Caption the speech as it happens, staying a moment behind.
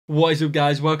What is up,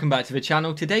 guys? Welcome back to the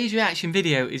channel. Today's reaction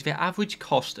video is the average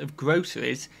cost of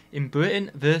groceries in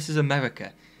Britain versus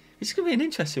America. This is going to be an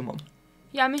interesting one.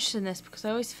 Yeah, I'm interested in this because I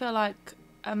always feel like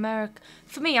America...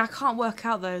 For me, I can't work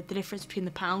out, though, the difference between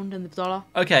the pound and the dollar.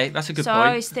 Okay, that's a good point. So I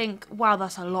always think, wow,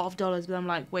 that's a lot of dollars. But I'm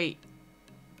like, wait,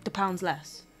 the pound's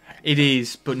less. It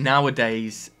is, but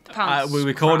nowadays... The pound's we're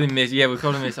recording crap. this, yeah, we're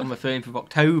recording this on the 13th of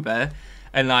October.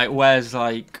 And, like, whereas,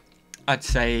 like, I'd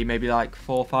say maybe, like,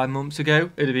 4 or 5 months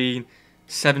ago, it would have been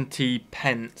 70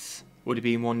 pence would have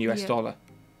been $1 dollar.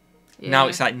 Yeah. Now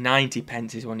it's like 90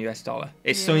 pence is $1 dollar.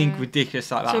 It's something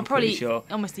ridiculous like that, So I'm pretty probably sure.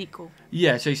 almost equal.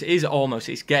 Yeah, so it is almost,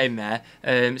 it's getting there.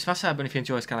 It's fascinating, but if you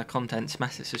enjoy this kind of content,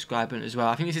 smash the subscribe button as well.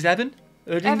 I think this is Evan.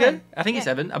 Evan. I think it's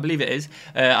Evan. I believe it is.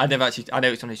 I never actually. I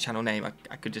know it's on his channel name.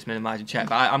 I could just minimise and check,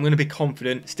 but I'm going to be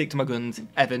confident. Stick to my guns,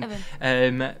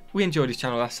 Evan. We enjoyed his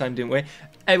channel last time, didn't we?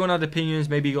 Everyone had opinions.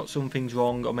 Maybe he got some things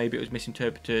wrong, or maybe it was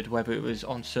misinterpreted. Whether it was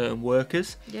on certain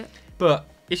workers. Yeah. But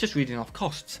it's just reading off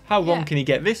costs. How wrong can he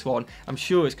get this one? I'm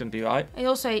sure it's going to be right. And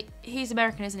also, he's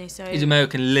American, isn't he? So he's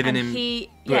American, living in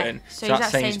Britain. Yeah, so that's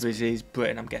Sainsbury's is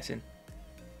Britain, I'm guessing.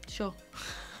 Sure.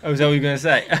 Oh, is that what you were going to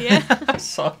say? Yeah.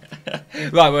 Sorry.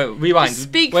 Right, wait, rewind.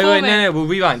 Speak wait, for me. no, we'll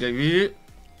rewind.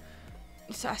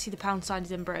 So actually, the pound sign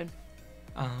is in Britain.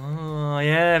 Oh,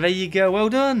 yeah, there you go. Well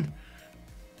done.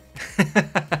 Hit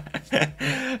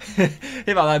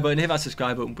that like button, hit that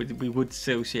subscribe button. We would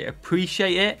seriously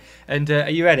appreciate it. And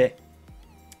are you ready?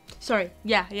 Sorry.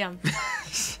 Yeah, I am.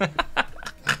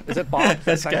 Is it Bob?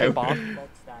 Let's go. Bob?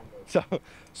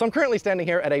 So I'm currently standing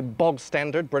here at a bog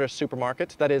standard British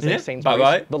supermarket. That is a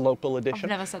Sainsbury's, the local edition. I've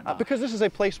never said that. Because this is a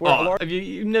place where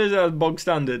you've never said a bog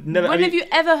standard? Never. When have you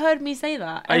ever heard me say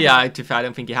that? Oh, yeah, to be fair, I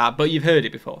don't think you have, but you've heard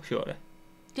it before, surely.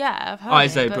 Yeah,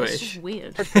 I've heard it, but British. It's just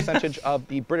weird. A percentage of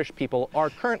the British people are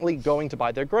currently going to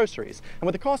buy their groceries. And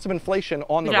with the cost of inflation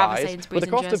on the rise, with the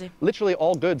cost of literally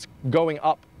all goods going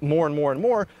up more and more and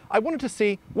more, I wanted to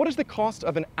see what is the cost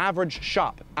of an average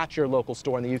shop at your local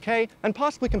store in the UK and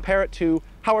possibly compare it to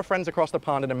how our friends across the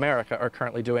pond in America are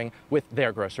currently doing with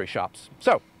their grocery shops.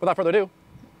 So, without further ado,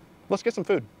 let's get some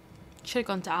food. Should have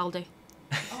gone to Aldi.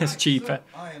 It's cheaper.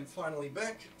 So I am finally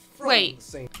back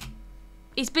from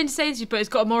He's been to Sainsbury's, but he's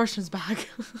got a Morrison's bag.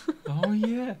 Oh,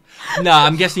 yeah. No,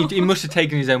 I'm guessing he must have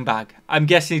taken his own bag. I'm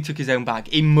guessing he took his own bag.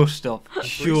 He must have.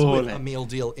 Surely. With a meal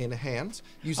deal in hand.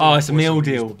 Oh, it's a meal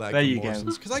deal. There you go.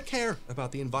 Because I care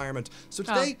about the environment. So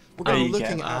today, we're going to be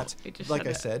looking at, like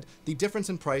I said, the difference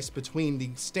in price between the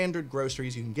standard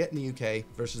groceries you can get in the UK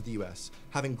versus the US.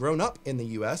 Having grown up in the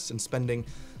US and spending,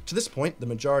 to this point, the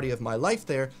majority of my life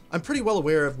there, I'm pretty well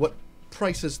aware of what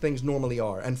prices things normally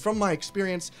are. And from my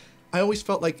experience, I always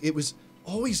felt like it was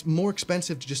always more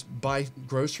expensive to just buy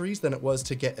groceries than it was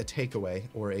to get a takeaway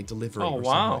or a delivery or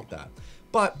something like that.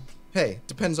 But hey,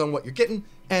 depends on what you're getting,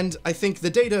 and I think the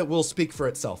data will speak for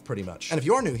itself pretty much. And if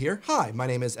you are new here, hi, my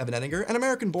name is Evan Eddinger, an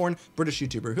American-born British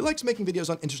YouTuber who likes making videos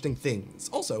on interesting things.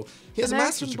 Also, he has a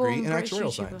master's degree in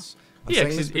actuarial science. Yeah,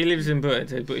 because he lives in Britain,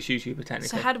 so he's a British YouTuber technically.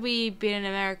 So had we been in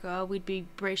America, we'd be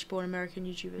British-born American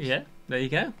YouTubers. Yeah, there you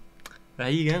go. There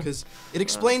you go. Because it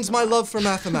explains my love for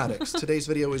mathematics. Today's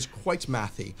video is quite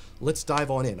mathy. Let's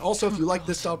dive on in. Also, if you like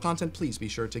this style of content, please be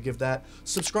sure to give that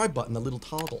subscribe button a little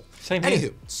toggle. Same here.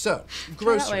 Anywho, so,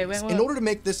 groceries. In order to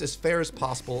make this as fair as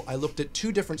possible, I looked at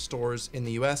 2 different stores in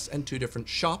the US and 2 different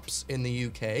shops in the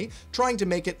UK, trying to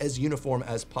make it as uniform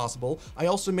as possible. I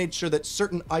also made sure that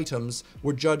certain items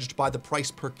were judged by the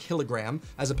price per kilogram,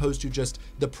 as opposed to just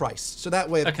the price. So that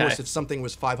way, of course, if something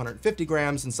was 550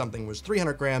 grams and something was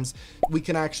 300 grams, we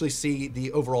can actually see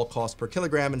the overall cost per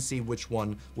kilogram and see which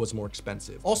one was more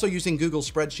expensive. Also, using Google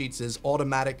Spreadsheets'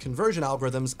 automatic conversion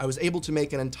algorithms, I was able to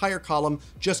make an entire column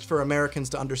just for Americans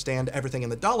to understand everything in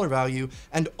the dollar value,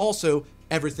 and also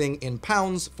everything in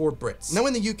pounds for Brits. Now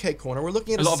in the UK corner, we're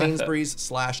looking at a Sainsbury's /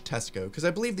 Tesco, because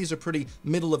I believe these are pretty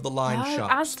middle-of-the-line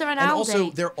shops. Asda and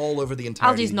also, they're all over the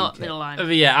entire Aldi's not UK. middle line.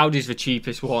 Yeah, Aldi's the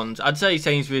cheapest ones. I'd say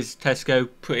Sainsbury's, Tesco,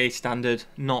 pretty standard,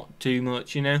 not too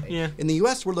much, you know? Yeah. In the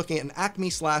US, we're looking at an Acme /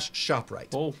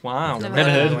 ShopRite. Oh, wow. Never Never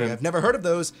heard of them. I've never heard of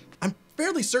those. I'm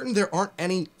fairly certain there aren't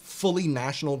any fully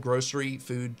national grocery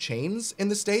food chains in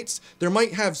the States. There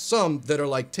might have some that are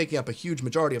like taking up a huge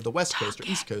majority of the West Coast or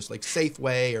East Coast, like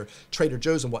Safeway or Trader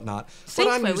Joe's and whatnot. But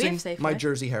I'm using my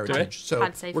Jersey heritage. So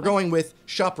we're going with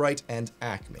ShopRite and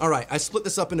Acme. All right, I split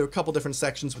this up into a couple different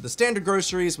sections with the standard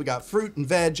groceries. We got fruit and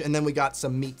veg, and then we got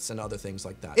some meats and other things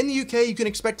like that. In the UK, you can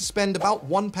expect to spend about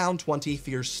 £1.20 for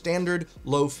your standard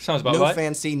loaf, no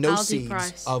fancy, no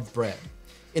seeds of bread.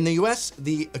 In the US,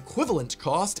 the equivalent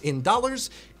cost in dollars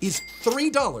is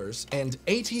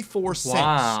 $3.84.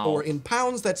 Wow. Or in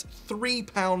pounds, that's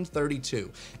 £3.32.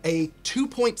 A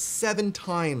 2.7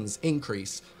 times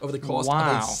increase over the cost of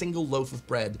a single loaf of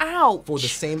bread for the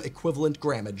same equivalent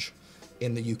grammage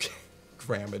in the UK.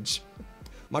 Grammage.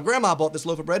 My grandma bought this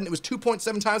loaf of bread and it was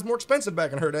 2.7 times more expensive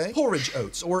back in her day. Porridge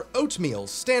oats, or oatmeal,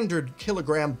 standard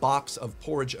kilogram box of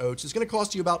porridge oats is gonna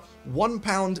cost you about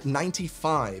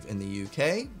 £1.95 in the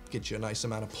UK. Get you a nice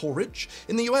amount of porridge.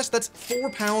 In the US, that's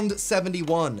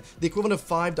 £4.71, the equivalent of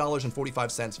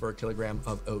 $5.45 for a kilogram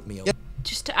of oatmeal.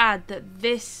 Just to add that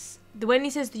when he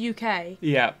says the UK,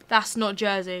 that's not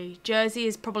Jersey. Jersey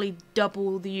is probably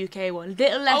double the UK one.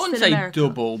 Little less than America. I wouldn't say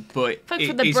double, but for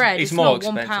the bread, it's more not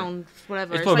expensive. £1,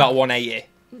 whatever. It's probably about 180.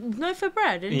 No, for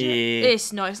bread, isn't it?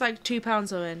 It's not. It's like £2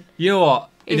 something. You know what?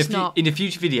 In the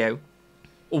future video,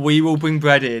 we will bring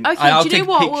bread in. Okay, do you know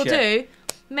what we'll do?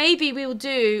 Maybe we'll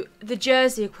do the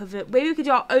Jersey equivalent. Maybe we could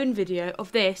do our own video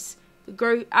of this.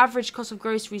 The average cost of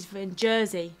groceries in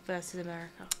Jersey versus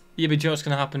America. Yeah, but you know what's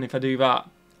going to happen if I do that?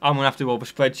 I'm going to have to go over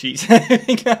spreadsheets.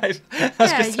 Guys, that's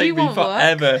going to take me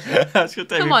forever.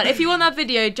 Come on, if you want that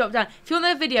video, drop down. If you want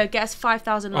that video, get us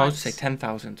 5,000 likes. I would say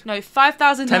 10,000. No,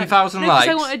 5,000 likes. 10,000 likes?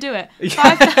 I want to do it.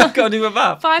 I've got to do with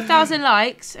that. 5,000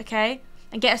 likes, okay?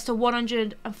 And get us to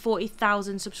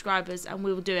 140,000 subscribers, and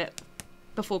we will do it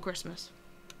before Christmas.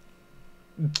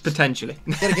 Potentially.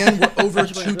 Yet again, we're over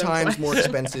 2 times more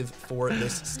expensive for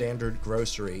this standard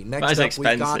grocery. Next up,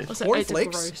 we've got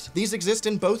cornflakes. These exist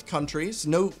in both countries.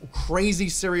 No crazy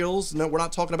cereals. No, we're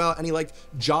not talking about any like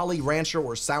Jolly Rancher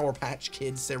or Sour Patch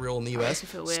Kids cereal in the US.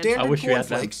 Standard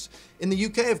cornflakes. In the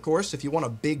UK, of course, if you want a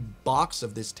big box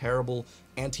of this terrible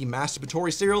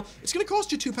anti-masturbatory cereal, it's going to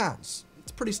cost you £2.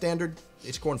 It's pretty standard.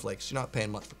 It's cornflakes. You're not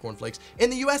paying much for cornflakes. In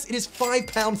the US, it is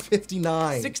 £5.59.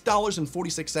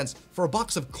 $6.46 for a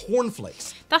box of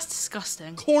cornflakes. That's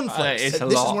disgusting. Cornflakes. This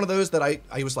is one of those that I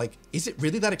was like, is it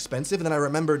really that expensive? And then I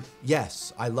remembered,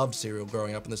 yes, I loved cereal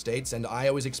growing up in the States, and I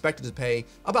always expected to pay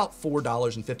about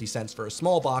 $4.50 for a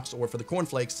small box, or for the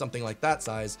cornflakes, something like that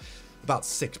size, about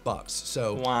 $6.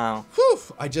 So, whew,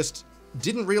 I just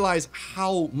didn't realize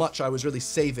how much I was really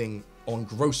saving on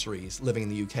groceries living in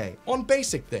the UK. On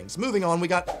basic things. Moving on, we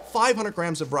got 500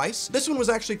 grams of rice. This one was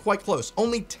actually quite close.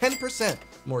 Only 10%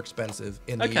 more expensive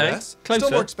in the US. Closer.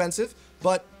 Still more expensive,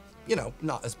 but, you know,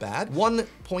 not as bad.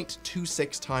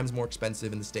 1.26 times more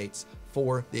expensive in the States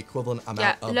for the equivalent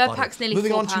amount of butter.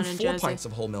 Moving on to 4 pints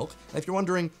of whole milk. And if you're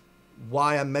wondering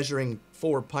why I'm measuring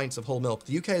 4 pints of whole milk,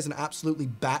 the UK is an absolutely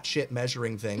batshit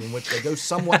measuring thing in which they go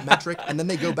somewhat metric and then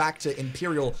they go back to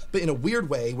imperial, but in a weird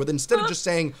way, where instead of just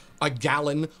saying a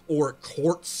gallon or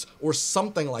quarts or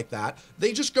something like that,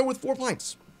 they just go with 4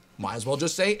 pints. Might as well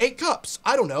just say 8 cups.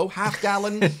 I don't know, half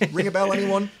gallon, ring a bell,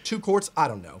 anyone? 2 quarts, I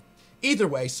don't know. Either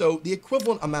way, so the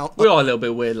equivalent amount we are a little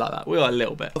bit weird like that. We are a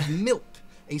little bit. Of milk.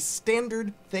 A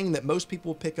standard thing that most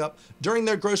people pick up during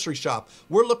their grocery shop.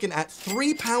 We're looking at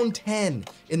 £3.10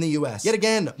 in the US. Yet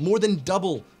again, more than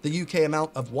double the UK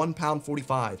amount of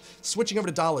 £1.45. Switching over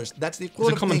to dollars, that's the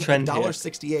equivalent of paying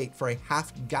 $1.68 for a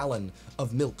half gallon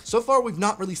of milk. So far, we've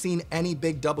not really seen any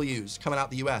big W's coming out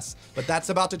the US, but that's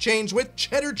about to change with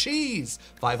cheddar cheese.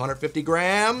 550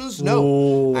 grams.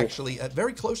 No, actually,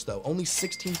 very close though. Only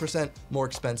 16% more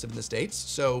expensive in the States.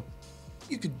 So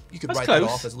you could write that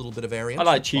off as a little bit of variance. I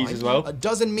like cheese as well. A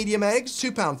dozen medium eggs,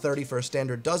 £2.30 for a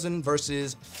standard dozen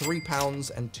versus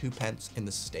 £3.02 in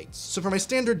the States. So for my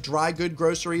standard dry good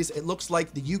groceries, it looks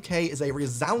like the UK is a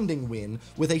resounding win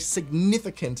with a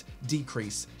significant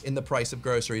decrease in the price of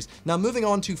groceries. Now moving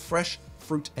on to fresh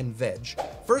fruit and veg.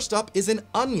 First up is an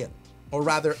onion, or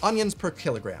rather onions per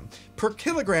kilogram. Per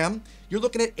kilogram, you're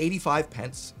looking at 85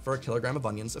 pence for a kilogram of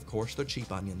onions. Of course, they're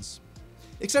cheap onions.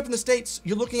 Except in the States,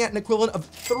 you're looking at an equivalent of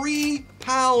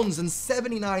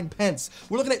 £3.79.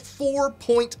 We're looking at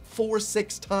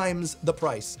 4.46 times the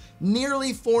price.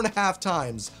 Nearly 4.5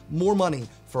 times more money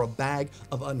for a bag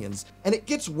of onions. And it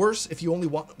gets worse if you only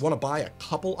want to buy a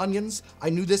couple onions.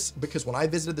 I knew this because when I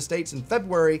visited the States in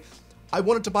February, I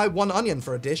wanted to buy 1 onion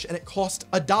for a dish and it cost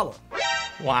 $1.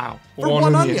 Wow. For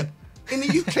one onion. In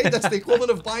the UK, that's the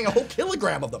equivalent of buying a whole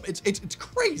kilogram of them. It's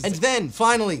crazy. And then,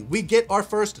 finally, we get our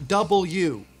first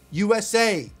W.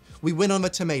 USA. We win on the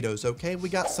tomatoes, okay? We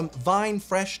got some Vine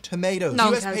fresh tomatoes.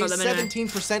 No, US pays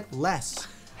 17% less.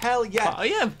 Hell yeah. Oh,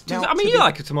 yeah. Now, I mean, you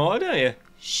like a tomato, don't you?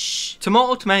 Shh.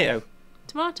 Tomato, tomato.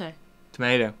 Tomato.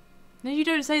 Tomato. No, you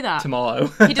don't say that. Tomato.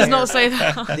 He does not say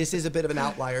that. This is a bit of an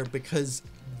outlier because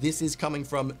this is coming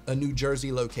from a New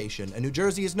Jersey location. And New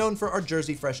Jersey is known for our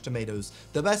Jersey fresh tomatoes.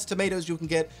 The best tomatoes you can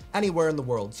get anywhere in the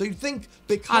world. So you'd think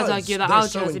because they're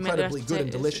so incredibly good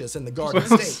and delicious in the Garden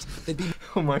State, they'd be...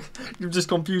 Oh my, you've just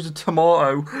confused a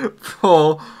tomato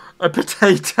for a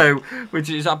potato, which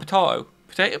is a potato.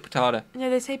 Potato? No,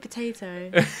 they say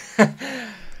potato.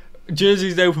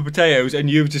 Jersey's known for potatoes, and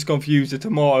you've just confused a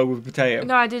tomato with a potato.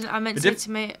 No, I didn't. I meant to say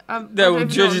tomato. No,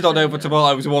 Jersey's not known for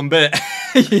tomatoes one bit.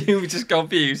 You just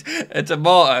confused a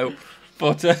tomato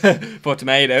for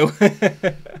tomato.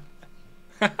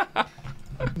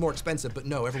 more expensive, but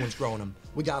no, everyone's growing them.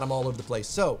 We got them all over the place.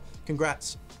 So,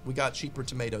 congrats. We got cheaper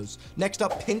tomatoes. Next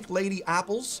up, Pink Lady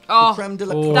apples. Oh, creme de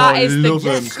la creme. That is the goat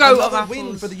of another apples.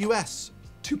 win for the US.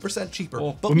 2% cheaper.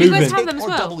 Oh, but you guys have them as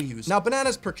well. double used. Now,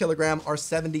 bananas per kilogram are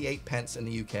 78 pence in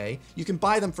the UK. You can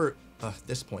buy them for,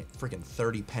 this point, freaking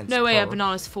 30 pence. No way, per. a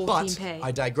banana's 14p. But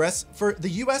I digress. For the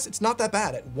US, it's not that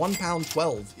bad. At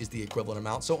 £1.12 is the equivalent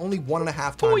amount, so only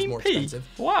 1.5 times more expensive.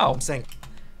 Wow. I'm saying.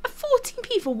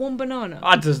 14p for one banana.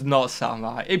 That does not sound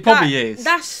right. It probably is.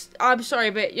 I'm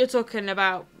sorry, but you're talking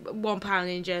about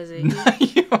 £1 in Jersey. No,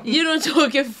 you're not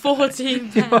talking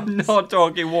 14 pence. I'm not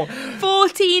talking what.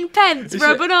 14 pence for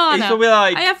a banana. It's probably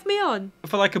like, I have me on.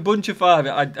 for like a bunch of 5,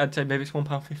 I'd say maybe it's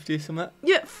 £1.50 or something.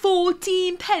 Yeah,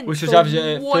 14 pence. Which was for average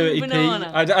at one 30p.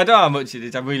 banana. I don't know how much it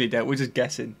is. I really don't. We're just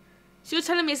guessing. So you're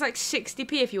telling me it's like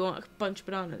 60p if you want a bunch of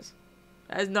bananas?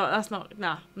 Nah, I'm not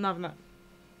having that.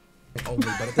 Only,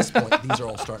 but at this point, these are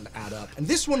all starting to add up. And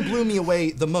this one blew me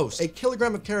away the most. A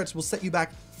kilogram of carrots will set you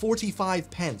back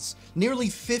 45 pence, nearly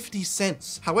 50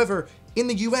 cents. However, in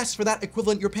the US, for that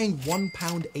equivalent, you're paying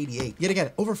 £1.88. Yet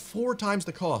again, over 4 times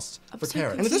the cost for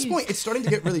carrots. And at this point, it's starting to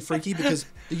get really freaky because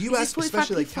the US,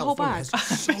 especially like California,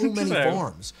 has so many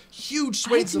farms, huge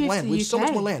swathes of land. We have so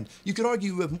much more land. You could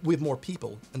argue we have more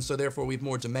people, and so therefore we have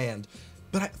more demand.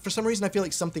 But for some reason, I feel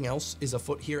like something else is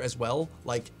afoot here as well.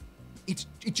 Like, it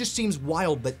just seems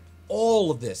wild that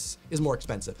all of this is more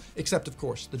expensive, except of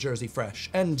course the Jersey Fresh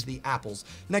and the apples.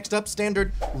 Next up,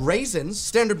 standard raisins.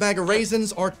 Standard bag of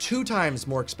raisins are 2 times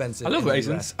more expensive. I love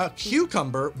raisins. A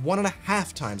cucumber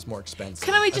 1.5 times more expensive.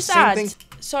 Can we just add?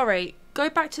 Sorry, go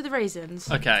back to the raisins.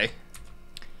 Okay.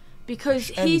 Because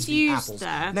he's used apples.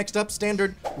 there. Next up,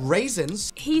 standard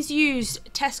raisins. He's used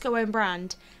Tesco own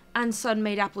brand and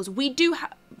Sun-made apples. We do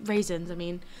have raisins. I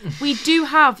mean, we do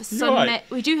have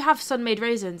Sun-made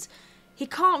raisins. He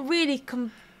can't really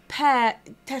compare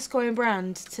Tesco own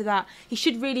brand to that. He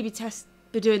should really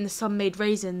be doing the Sun-made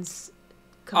raisins.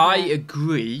 I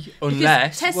agree,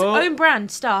 unless Tesco own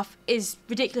brand stuff is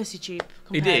ridiculously cheap.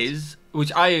 It is,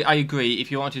 which I agree.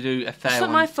 If you want to do a fair one, it's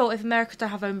not my fault if America don't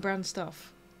have own brand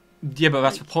stuff. Yeah, but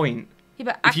that's the point. Yeah,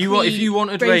 but if you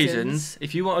wanted raisins,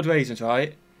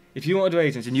 right? If you wanted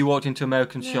raisins and you walked into an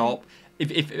American shop,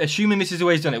 if assuming this is the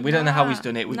way he's done it, we don't know how he's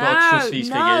done it. We've got to trust these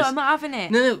figures. No, I'm not having it.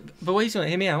 No, but wait a minute,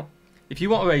 hear me out. If you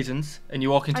want raisins and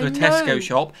you walk into a Tesco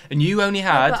shop and you only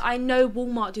had... Yeah, but I know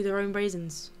Walmart do their own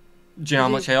raisins. Do you know how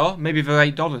much they are? Maybe they're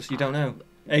 $8. You don't know.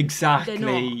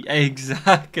 Exactly.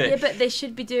 Exactly. Yeah, but they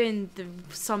should be doing the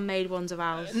Sun-made ones of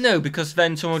ours. No, because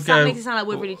then someone would go... That makes it sound like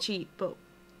we're really cheap, but...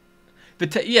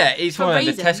 It's one of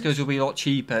the Tesco's will be a lot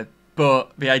cheaper,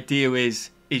 but the idea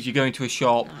is you're going to a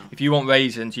shop. No. If you want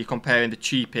raisins, you're comparing the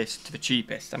cheapest to the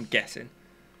cheapest, I'm guessing.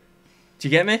 Do you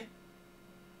get me?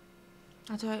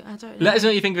 I don't know. Let us know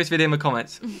what you think of this video in the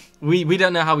comments. We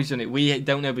don't know how he's done it. We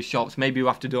don't know the shops. Maybe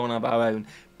we'll have to do it on our own.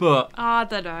 But I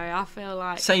don't know. I feel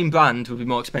like same brand would be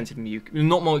more expensive in the UK.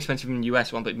 Not more expensive than the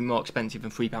US one, but it'd be more expensive than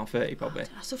 £3.30 probably.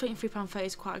 I still think £3.30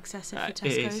 is quite excessive for Tesco's.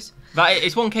 It is.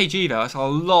 It's 1 kg though. That's a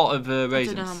lot of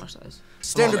raisins. I don't know how much that is.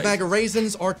 Standard bag of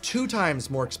raisins are 2 times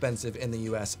more expensive in the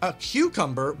US. A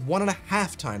cucumber,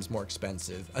 1.5 times more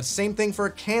expensive. Same thing for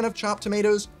a can of chopped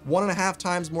tomatoes, 1.5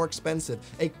 times more expensive.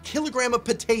 A kilogram of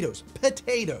potatoes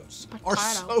are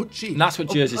so cheap. And that's what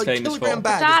Jersey's famous for. A kilogram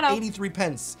bag is 83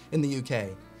 pence in the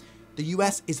UK. The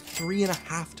US is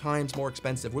 3.5 times more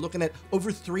expensive. We're looking at over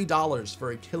 $3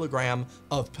 for a kilogram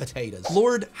of potatoes.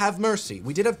 Lord have mercy.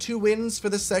 We did have 2 wins for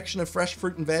this section of fresh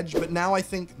fruit and veg, but now I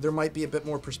think there might be a bit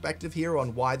more perspective here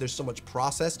on why there's so much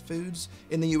processed foods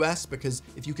in the US, because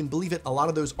if you can believe it, a lot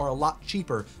of those are a lot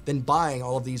cheaper than buying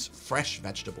all of these fresh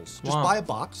vegetables. Just buy a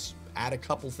box, add a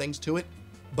couple things to it,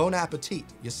 bon appetit.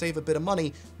 You save a bit of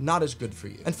money, not as good for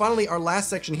you. And finally, our last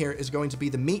section here is going to be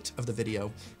the meat of the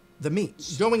video. The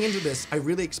meats. Going into this, I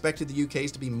really expected the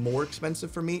UK's to be more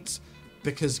expensive for meats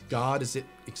because, God, is it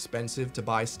expensive to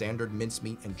buy standard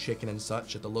mincemeat and chicken and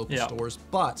such at the local stores.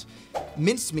 But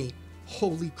mincemeat,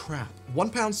 holy crap,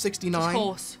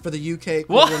 £1.69 for the UK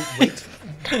equivalent. Wait,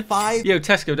 5. Yo,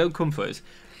 Tesco, don't come for us.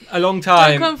 a long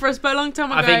time. Don't come for us, but a long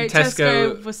time ago, I think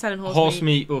Tesco was selling horse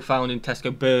meat were found in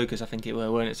Tesco burgers. I think it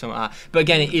were, weren't it? Something like that. But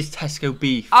again, it is Tesco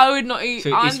beef. I would not eat.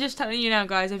 So I'm just telling you now,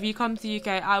 guys. If you come to the UK,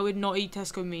 I would not eat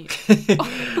Tesco meat.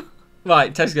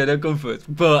 Right, Tesco, don't come for us.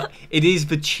 But it is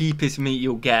the cheapest meat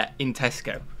you'll get in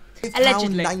Tesco.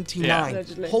 Allegedly. £5.99. Yeah.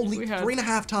 Allegedly. Holy, We have.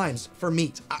 3.5 times for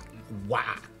meat.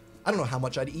 Wow. I don't know how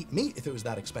much I'd eat meat if it was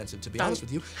that expensive, to be honest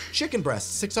with you. Chicken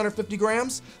breast, 650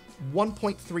 grams,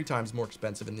 1.3 times more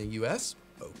expensive in the US.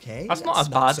 Okay, That's not as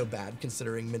bad. So bad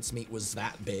considering mincemeat was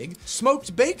that big.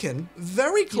 Smoked bacon,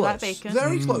 very close. You like bacon?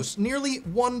 Very close. Nearly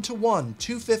 1 to 1.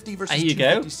 250 versus There you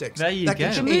go. 256. There you that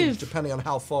go. can change depending on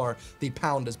how far the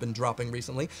pound has been dropping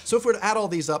recently. So if we were to add all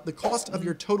these up, the cost of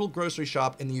your total grocery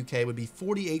shop in the UK would be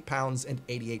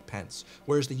 £48.88,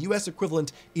 whereas the US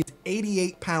equivalent is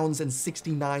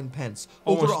 £88.69.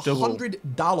 Over Almost double.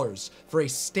 $100 for a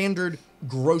standard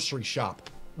grocery shop,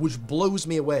 which blows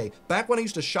me away. Back when I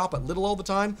used to shop at Lidl all the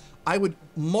time, I would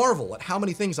marvel at how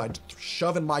many things I'd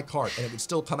shove in my cart and it would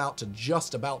still come out to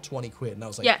just about 20 quid. And I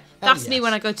was like, Yeah, hell that's me yes.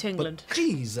 when I go to England. But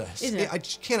Jesus, Isn't it? I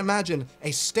just can't imagine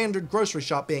a standard grocery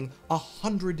shop being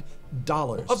 $100.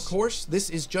 Of course, this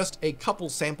is just a couple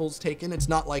samples taken. It's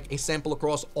not like a sample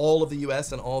across all of the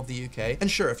US and all of the UK. And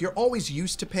sure, if you're always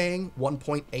used to paying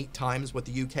 1.8 times what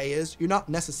the UK is, you're not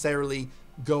necessarily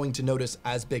going to notice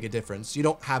as big a difference. You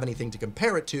don't have anything to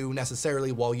compare it to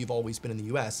necessarily while you've always been in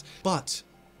the US. But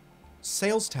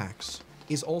sales tax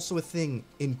is also a thing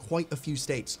in quite a few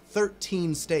states.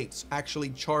 13 states actually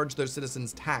charge their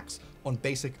citizens tax on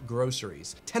basic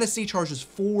groceries. Tennessee charges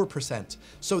 4%.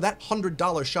 So that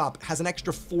 $100 shop has an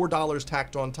extra $4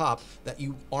 tacked on top that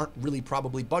you aren't really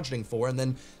probably budgeting for, and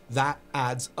then that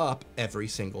adds up every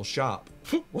single shop.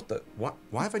 What the? What?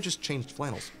 Why have I just changed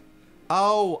flannels?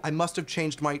 Oh, I must have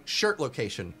changed my shirt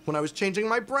location when I was changing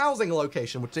my browsing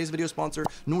location, with today's video sponsor,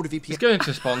 NordVPN. It's going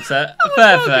to sponsor.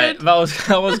 Fair play.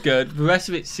 That was good. The rest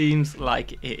of it seems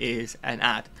like it is an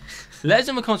ad. Let us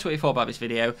know in the comments what you thought about this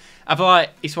video. I feel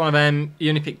like it's one of them, you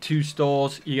only pick 2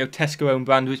 stores, you go Tesco own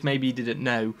brand, which maybe you didn't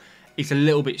know. It's a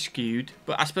little bit skewed,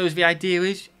 but I suppose the idea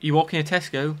is you walk in a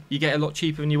Tesco, you get a lot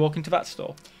cheaper than you walk into that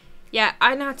store. Yeah,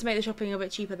 I know how to make the shopping a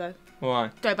bit cheaper though. Why?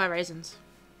 Don't buy raisins.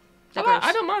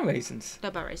 I don't mind raisins.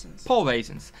 Don't buy raisins. Poor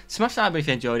raisins. Smash that if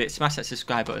you enjoyed it. Smash that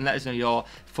subscribe button. Let us know your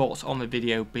thoughts on the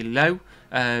video below.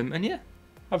 And yeah,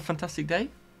 have a fantastic day,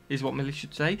 is what Millie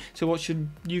should say. So what should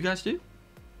you guys do?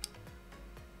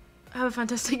 Have a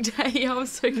fantastic day. I was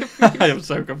so confused. I am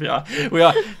so confused. We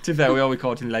are, to be fair, we are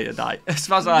recording late at night.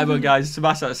 Smash that like button, guys.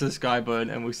 Smash that subscribe button,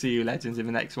 and we'll see you legends in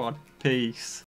the next one. Peace.